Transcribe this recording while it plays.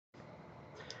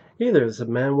Hey there, this is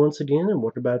Matt once again, and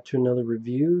welcome back to another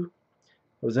review.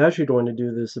 I was actually going to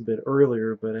do this a bit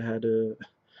earlier, but I had to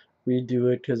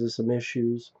redo it because of some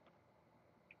issues.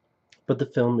 But the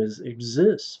film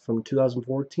exists from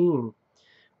 2014,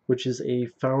 which is a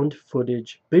found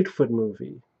footage Bigfoot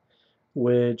movie,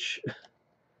 which,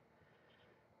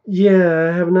 yeah,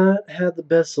 I have not had the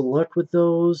best of luck with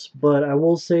those, but I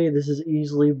will say this is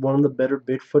easily one of the better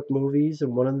Bigfoot movies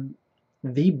and one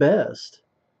of the best.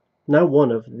 Not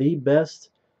one of the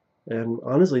best. And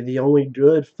honestly, the only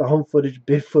good found footage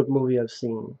Bigfoot movie I've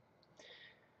seen.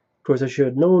 Of course, I should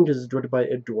have known because it's directed by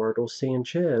Eduardo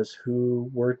Sánchez, who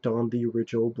worked on the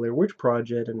original Blair Witch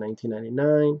Project in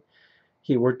 1999.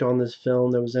 He worked on this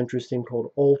film that was interesting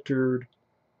called Altered.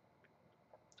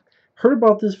 Heard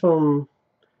about this from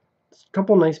a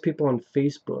couple nice people on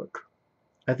Facebook.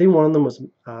 I think one of them was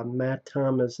Matt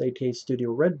Thomas, aka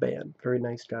Studio Red Band. Very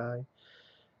nice guy.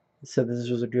 He said this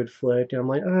was a good flick, and I'm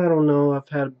like, I don't know. I've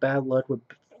had bad luck with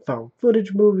found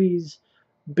footage movies,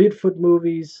 Bigfoot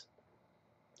movies.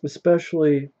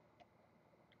 Especially,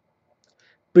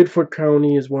 Bigfoot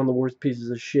County is one of the worst pieces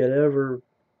of shit ever.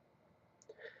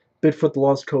 Bigfoot the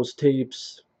Lost Coast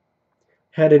tapes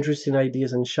had interesting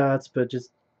ideas and shots, but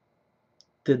just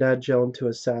did not gel into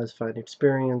a satisfying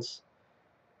experience.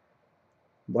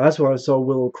 Last one I saw,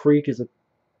 Willow Creek, is a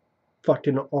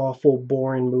fucking awful,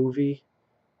 boring movie.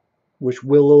 Which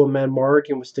Willow and Mad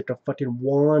Mardigan would stick a fucking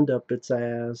wand up its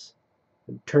ass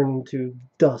and turn into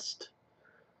dust.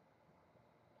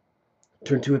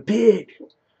 Turn into a pig.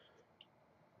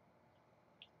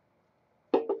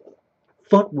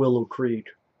 Fuck Willow Creek.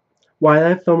 Why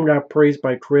that film got praised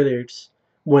by critics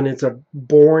when it's a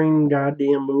boring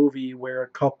goddamn movie where a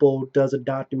couple does a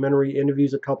documentary,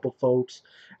 interviews a couple folks,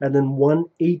 and then one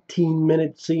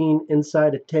 18-minute scene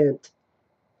inside a tent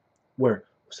where,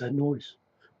 what's that noise?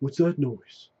 What's that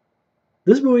noise?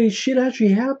 This movie, shit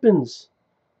actually happens.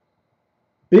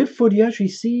 Bigfoot you actually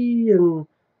see, and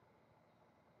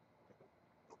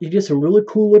you get some really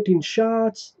cool looking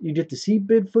shots. You get to see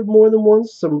Bigfoot more than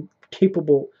once. Some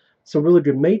really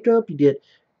good makeup. You get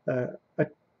a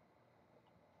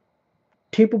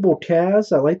capable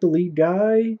cast. I like the lead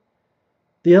guy.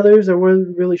 The others I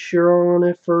wasn't really sure on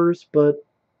at first, but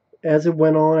as it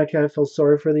went on, I kind of felt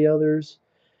sorry for the others.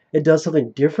 It does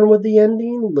something different with the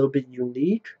ending, a little bit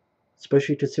unique,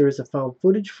 especially considering it's a found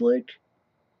footage flick.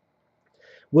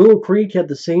 Willow Creek had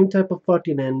the same type of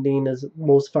fucking ending as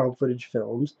most found footage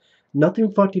films.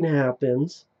 Nothing fucking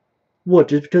happens. What,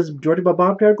 just because it's directed by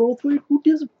Bobcat Goldthwait? Who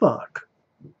gives a fuck?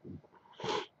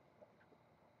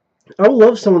 I would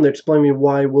love someone to explain me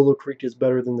why Willow Creek is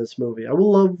better than this movie. I would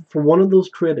love for one of those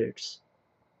critics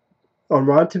on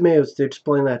Rotten Tomatoes to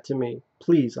explain that to me.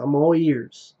 Please, I'm all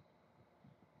ears.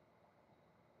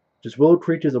 Just Willow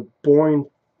Creek is a boring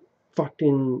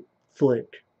fucking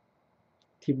flick.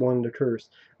 Keep wanting to curse.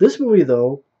 This movie,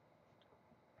 though,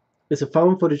 is a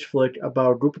found footage flick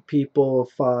about a group of people of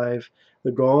 5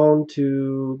 that go on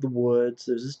to the woods.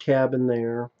 There's this cabin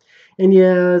there. And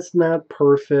yeah, it's not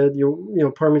perfect.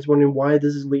 Part of me's wondering why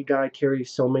does this lead guy carry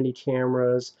so many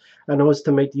cameras. I know it's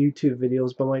to make YouTube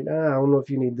videos, but I'm like, I don't know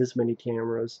if you need this many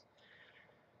cameras.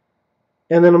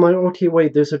 And then I'm like, okay,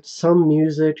 wait, there's some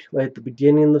music like at the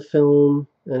beginning of the film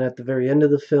and at the very end of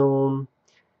the film.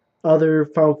 Other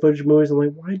found footage movies, I'm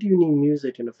like, why do you need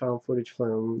music in a found footage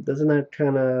film? Doesn't that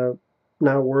kind of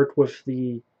not work with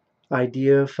the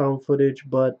idea of found footage?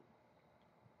 But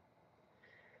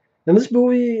in this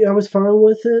movie, I was fine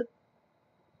with it.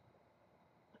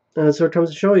 And so it comes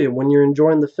to show you, when you're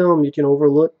enjoying the film, you can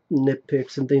overlook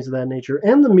nitpicks and things of that nature.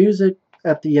 And the music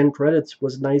at the end credits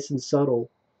was nice and subtle.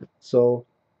 So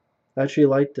I actually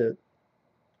liked it.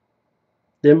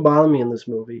 Didn't bother me in this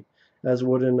movie, as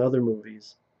would in other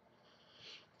movies.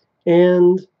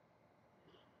 And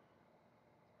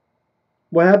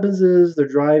what happens is they're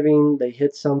driving, they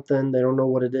hit something, they don't know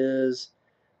what it is.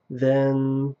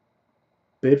 Then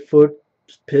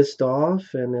Bigfoot's pissed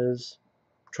off and is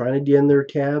trying to get in their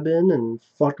cabin and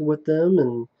fuck with them.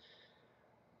 And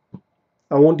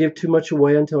I won't give too much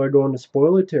away until I go into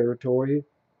spoiler territory.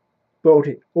 But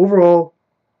okay, overall,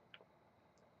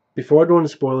 before I go into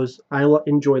spoilers, I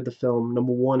enjoyed the film.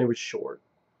 Number one, it was short.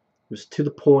 It was to the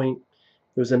point.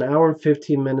 It was an hour and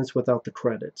 15 minutes without the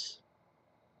credits.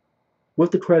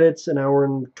 With the credits, an hour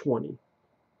and 20.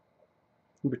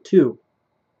 Number two,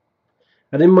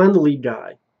 I didn't mind the lead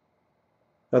guy.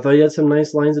 I thought he had some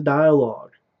nice lines of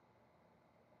dialogue.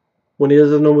 When he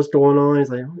doesn't know what's going on,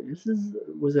 he's like,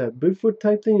 was that a Bigfoot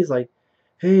type thing? He's like,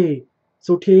 hey, it's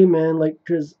okay, man, like,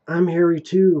 because I'm hairy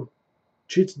too.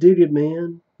 Chits dig it,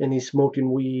 man. And he's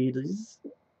smoking weed. He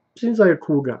seems like a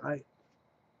cool guy.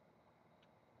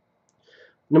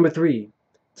 Number three,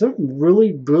 some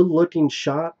really good looking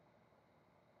shot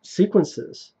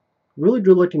sequences, really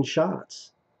good looking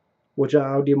shots, which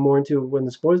I'll get more into when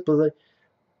the spoilers. But like,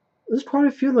 there's quite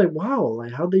a few like, wow,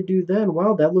 like how'd they do that?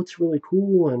 Wow, that looks really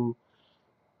cool. And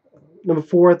number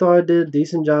four, I thought I did a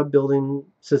decent job building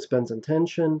suspense and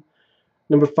tension.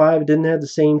 Number five, it didn't have the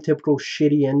same typical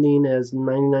shitty ending as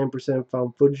 99% of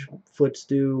found footage flicks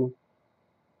do.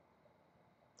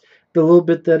 The little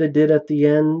bit that it did at the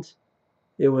end,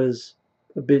 it was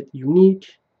a bit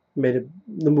unique, made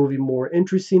the movie more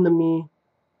interesting to me,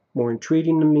 more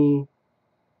intriguing to me.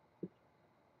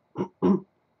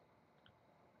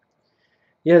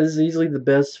 Yeah, this is easily the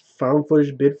best found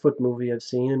footage Bigfoot movie I've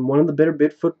seen, and one of the better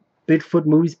Bigfoot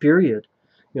movies. Period.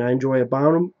 You know, I enjoy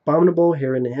Abominable,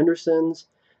 Harry and the Hendersons.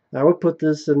 I would put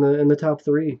this in the top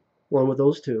three, along with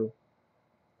those two.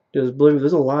 Because believe me,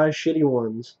 there's a lot of shitty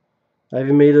ones.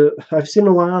 I've seen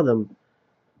a lot of them.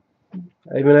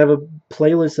 I even have a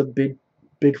playlist of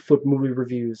Bigfoot movie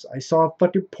reviews. I saw a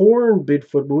fucking porn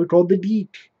Bigfoot movie called The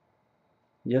Deep.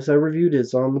 Yes, I reviewed it.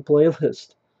 It's on the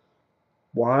playlist.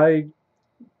 Why?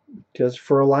 Just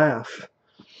for a laugh.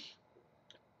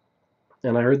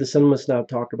 And I heard the Cinema Snob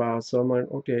talk about it, so I'm like,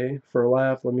 okay, for a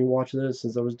laugh, let me watch this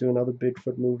since I was doing other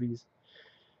Bigfoot movies.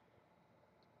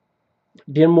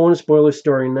 Didn't want to spoil the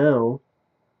story now.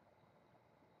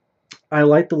 I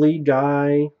like the lead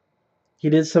guy. He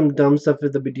did some dumb stuff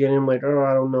at the beginning. I'm like, oh,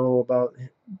 I don't know about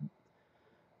it.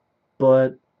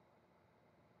 But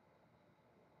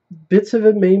bits of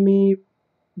it made me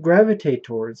gravitate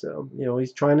towards him. You know,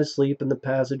 he's trying to sleep in the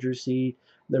passenger seat.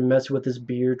 They're messing with his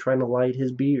beard, trying to light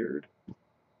his beard.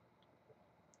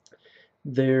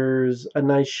 There's a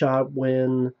nice shot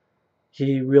when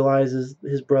he realizes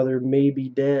his brother may be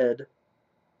dead,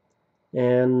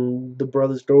 and the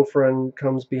brother's girlfriend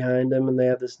comes behind him, and they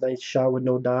have this nice shot with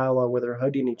no dialogue where they're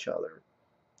hugging each other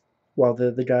while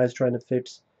the guy's trying to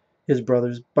fix his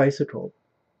brother's bicycle.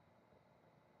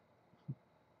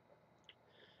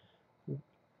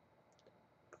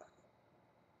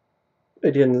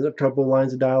 Again, a couple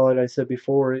lines of dialogue I said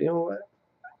before, you know,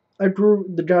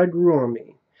 the guy grew on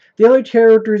me. The other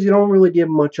characters, you don't really get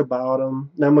much about them,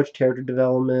 not much character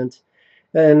development.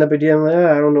 And the beginning,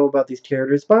 I don't know about these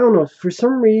characters, but I don't know, for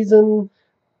some reason,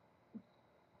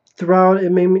 throughout,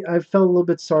 I felt a little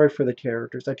bit sorry for the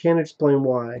characters. I can't explain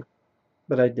why,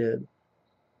 but I did.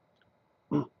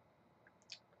 The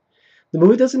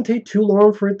movie doesn't take too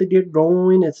long for it to get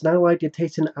going. It's not like it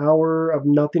takes an hour of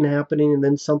nothing happening and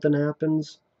then something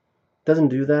happens. It doesn't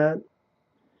do that.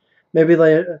 Maybe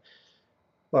like,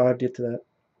 well, I'll get to that.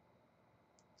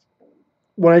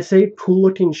 When I say cool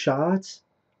looking shots,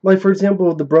 like for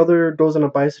example, the brother goes on a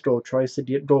bicycle, tries to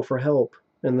go for help,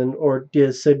 and then or get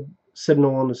a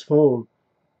signal on his phone.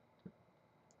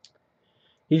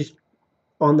 He's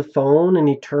on the phone and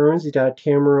he turns, he's got a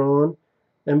camera on,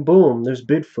 and boom, there's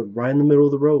Bigfoot right in the middle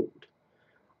of the road.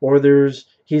 Or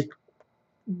he's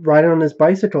riding on his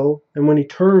bicycle, and when he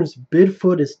turns,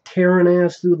 Bigfoot is tearing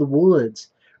ass through the woods,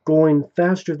 going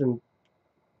faster than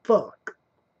fuck.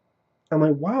 I'm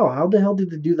like, wow, how the hell did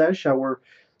they do that shot where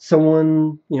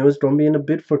someone, you know, is going to be in a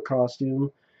Bigfoot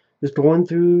costume, is going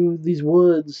through these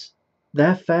woods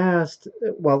that fast?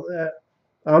 Well,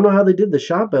 I don't know how they did the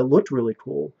shot, but it looked really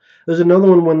cool. There's another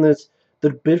one when the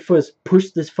Bigfoot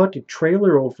pushed this fucking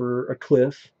trailer over a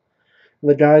cliff, and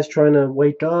the guy's trying to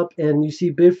wake up, and you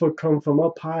see Bigfoot come from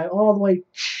up high all the way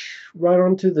right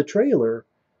onto the trailer.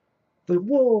 Like,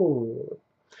 whoa.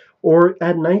 Or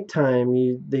at nighttime,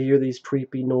 they hear these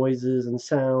creepy noises and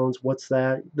sounds. What's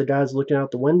that? The guy's looking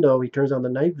out the window. He turns on the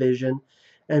night vision,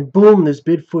 and boom, there's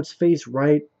Bigfoot's face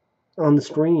right on the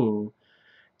screen.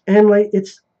 And like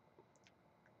it's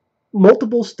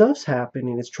multiple stuff's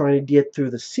happening. It's trying to get through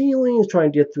the ceiling. It's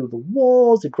trying to get through the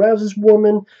walls. It grabs this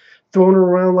woman, throwing her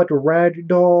around like a rag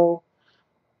doll.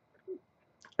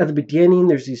 At the beginning,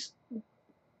 there's these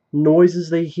noises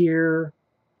they hear,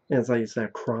 and it's like, is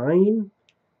that crying?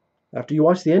 After you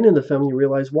watch the ending of the film, you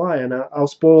realize why. And I'll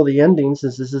spoil the ending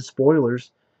since this is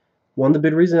spoilers. One of the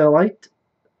big reasons I liked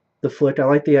the flick, I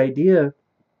liked the idea.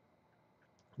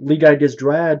 Lead guy gets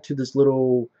dragged to this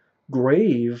little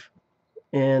grave,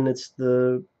 and it's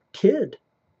the kid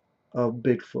of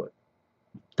Bigfoot.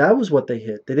 That was what they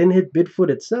hit. They didn't hit Bigfoot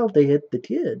itself, they hit the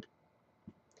kid.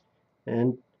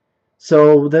 And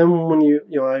so then when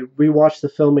I rewatched the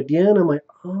film again, I'm like,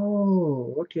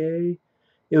 oh, okay.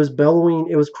 It was bellowing,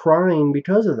 it was crying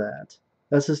because of that.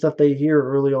 That's the stuff they hear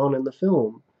early on in the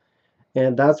film.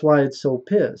 And that's why it's so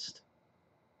pissed.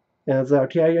 And it's like,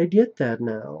 okay, I get that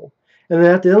now. And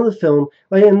then at the end of the film,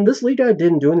 like, and this lead guy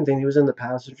didn't do anything. He was in the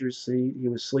passenger seat. He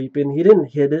was sleeping. He didn't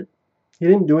hit it. He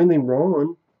didn't do anything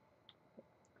wrong.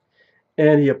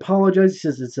 And he apologizes. He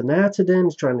says it's an accident.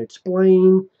 He's trying to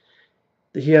explain.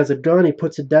 He has a gun. He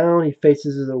puts it down. He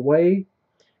faces it away.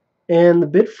 And the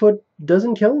Bigfoot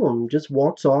doesn't kill him. Just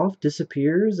walks off,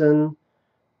 disappears, and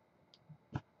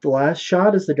the last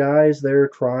shot is the guy's there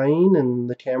crying, and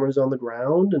the camera's on the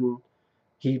ground, and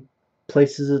he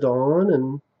places it on,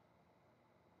 and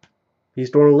he's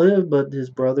going to live, but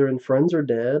his brother and friends are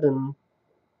dead, and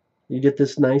you get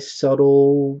this nice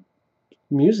subtle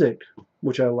music,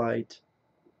 which I liked,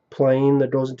 playing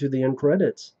that goes into the end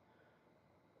credits.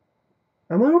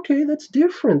 I'm like, okay, that's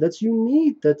different. That's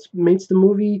unique. That makes the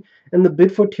movie and the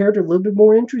Bigfoot character a little bit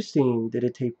more interesting. Did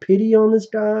it take pity on this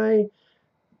guy?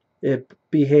 It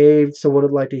behaved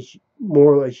somewhat like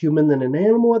more a human than an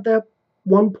animal at that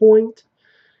one point.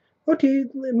 Okay,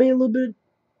 it made a little bit.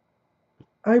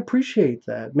 I appreciate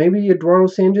that. Maybe Eduardo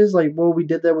Sánchez, like, well, we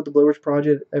did that with the Blair Witch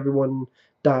Project. Everyone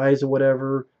dies or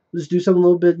whatever. Let's do something a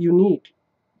little bit unique.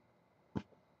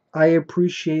 I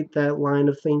appreciate that line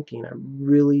of thinking. I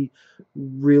really,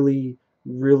 really,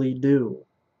 really do.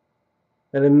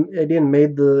 And it again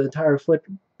made the entire flick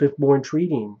a bit more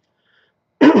intriguing.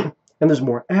 And there's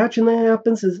more action that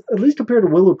happens, at least compared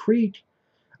to Willow Creek.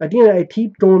 Again, I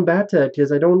keep going back to that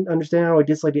because I don't understand how it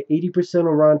gets like an 80% on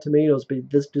Rotten Tomatoes, but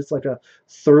this gets like a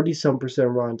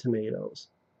 30-some% Rotten Tomatoes.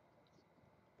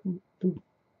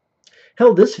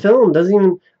 Hell, this film doesn't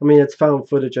even, I mean, it's found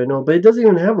footage, I know, but it doesn't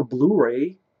even have a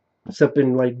Blu-ray, except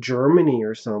in like Germany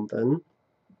or something.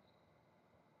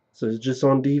 So it's just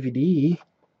on DVD.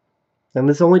 And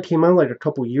this only came out like a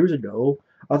couple years ago.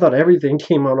 I thought everything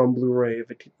came out on Blu-ray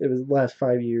if it was the last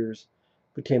 5 years.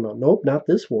 It came out. Nope, not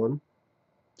this one.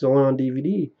 It's only on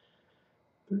DVD.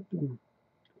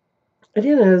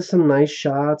 Again, it has some nice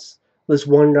shots. This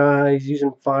one guy is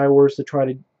using fireworks to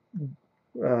try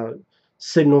to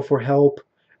signal for help.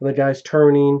 And the guy's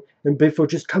turning, and Bigfoot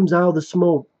just comes out of the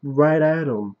smoke right at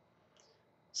him.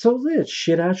 So this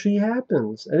shit actually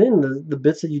happens. And then the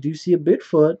bits that you do see a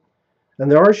Bigfoot,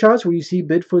 and there are shots where you see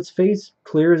Bigfoot's face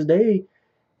clear as day.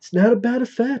 It's not a bad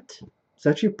effect. It's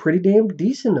actually a pretty damn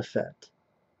decent effect.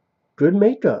 Good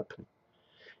makeup.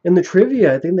 In the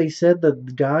trivia, I think they said that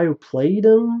the guy who played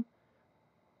him,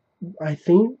 I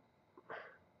think,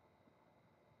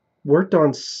 worked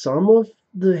on some of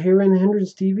the Harry and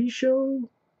Henderson's TV show.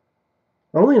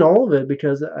 Only in all of it,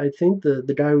 because I think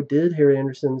the guy who did Harry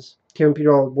Anderson's, Kevin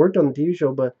Peter Hall, worked on the TV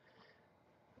show, but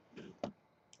I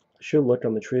should look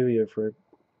on the trivia for it.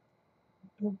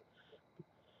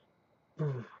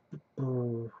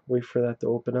 Wait for that to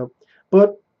open up.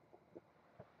 But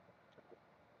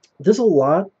there's a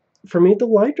lot for me to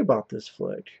like about this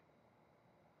flick.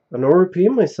 I know I'm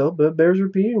repeating myself, but it bears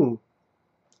repeating.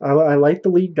 I like the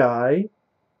lead guy.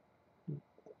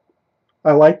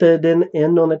 I like that it didn't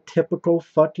end on a typical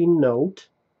fucking note.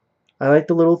 I like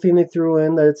the little thing they threw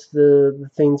in that's the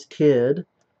thing's kid,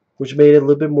 which made it a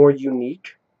little bit more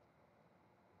unique.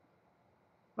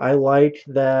 I like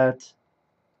that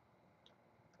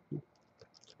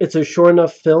it's a short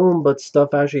enough film, but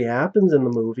stuff actually happens in the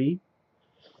movie.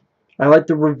 I like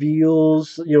the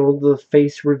reveals, the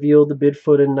face reveal, the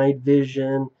Bigfoot and night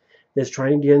vision that's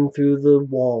trying to get in through the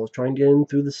walls, trying to get in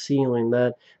through the ceiling.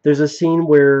 That there's a scene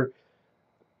where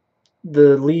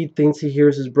the lead thinks he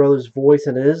hears his brother's voice,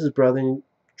 and it is his brother, and he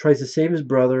tries to save his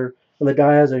brother, and the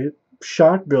guy has a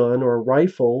shotgun or a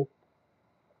rifle,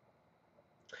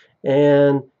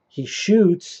 and he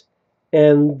shoots,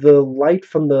 and the light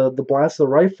from the blast of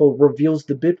the rifle reveals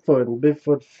the Bigfoot, and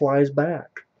Bigfoot flies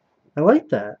back. I like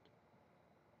that.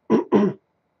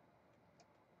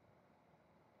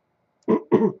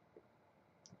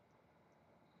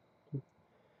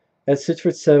 At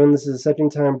 6'7", this is the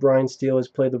second time Brian Steele has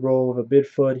played the role of a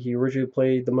Bigfoot. He originally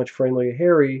played the much friendlier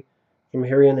Harry from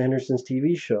Harry and Henderson's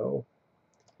TV show,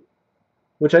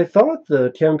 which I thought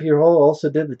the Kevin Peter Hall also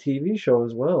did the TV show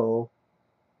as well.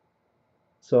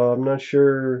 So I'm not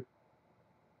sure.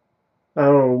 I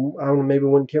don't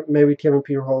know. Maybe Kevin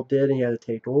Peter Hall did and he had to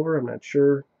take over. I'm not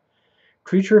sure.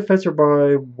 Creature effects are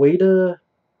by Weta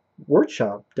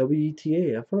Workshop,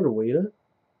 WETA. I've heard of Weta.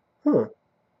 Huh.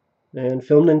 And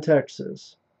filmed in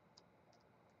Texas.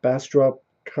 Bastrop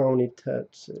County,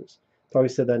 Texas. Probably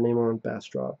said that name on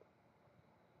Bastrop.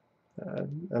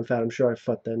 In fact, I'm sure I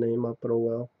fucked that name up, but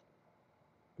oh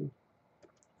well.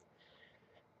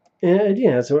 And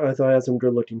yeah, so I thought it had some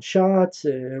good looking shots.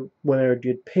 It went at a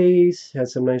good pace. Had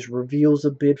some nice reveals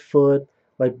of Bigfoot.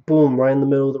 Like, boom, right in the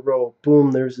middle of the road.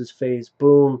 Boom, there's his face.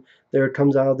 Boom, there it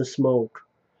comes out of the smoke.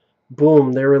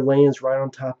 Boom, there it lands right on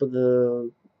top of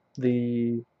the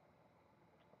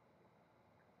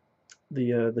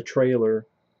trailer.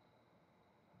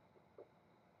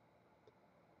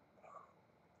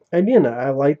 And you know, I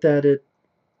like that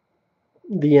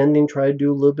the ending tried to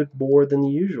do a little bit more than the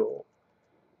usual.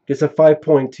 It's a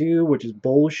 5.2, which is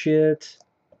bullshit.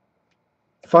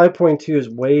 5.2 is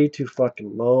way too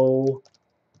fucking low.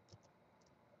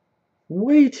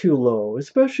 Way too low.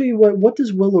 Especially what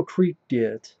does Willow Creek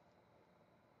get?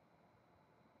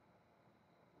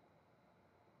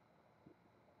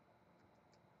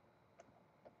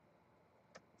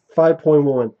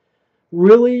 5.1.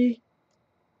 Really?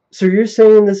 So you're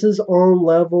saying this is on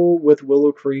level with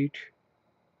Willow Creek?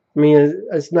 I mean,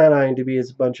 it's not IMDb,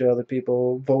 it's a bunch of other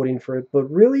people voting for it, but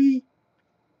really?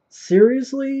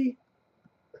 Seriously?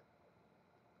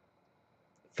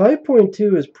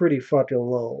 5.2 is pretty fucking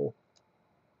low.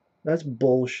 That's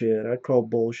bullshit. I'd call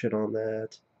bullshit on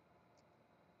that.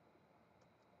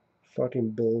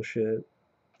 Fucking bullshit.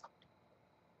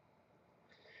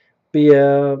 But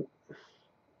yeah,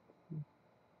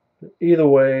 either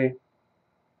way,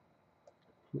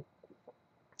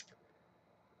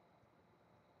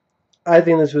 I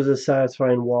think this was a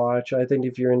satisfying watch. I think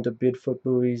if you're into Bigfoot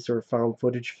movies or found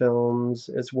footage films,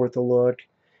 it's worth a look.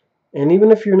 And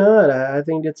even if you're not, I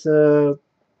think it's a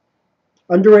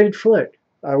underrated flick.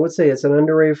 I would say it's an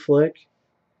underrated flick.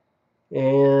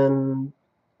 And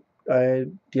I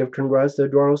give congrats to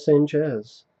Eduardo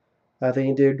Sánchez. I think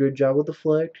he did a good job with the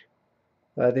flick.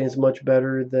 I think it's much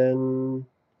better than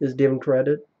is given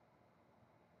credit.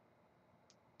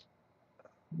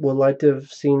 Would like to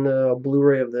have seen a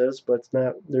Blu-ray of this, but it's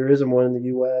not. There isn't one in the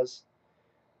U.S.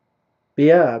 But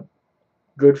yeah,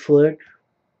 good flick.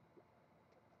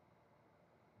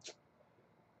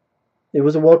 It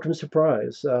was a welcome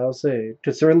surprise, I'll say.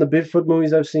 Considering the Bigfoot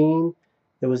movies I've seen,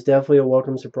 it was definitely a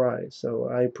welcome surprise. So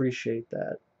I appreciate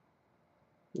that.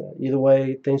 Either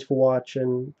way, thanks for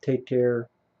watching. Take care,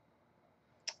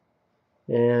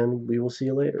 and we will see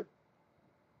you later.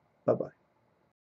 Bye bye.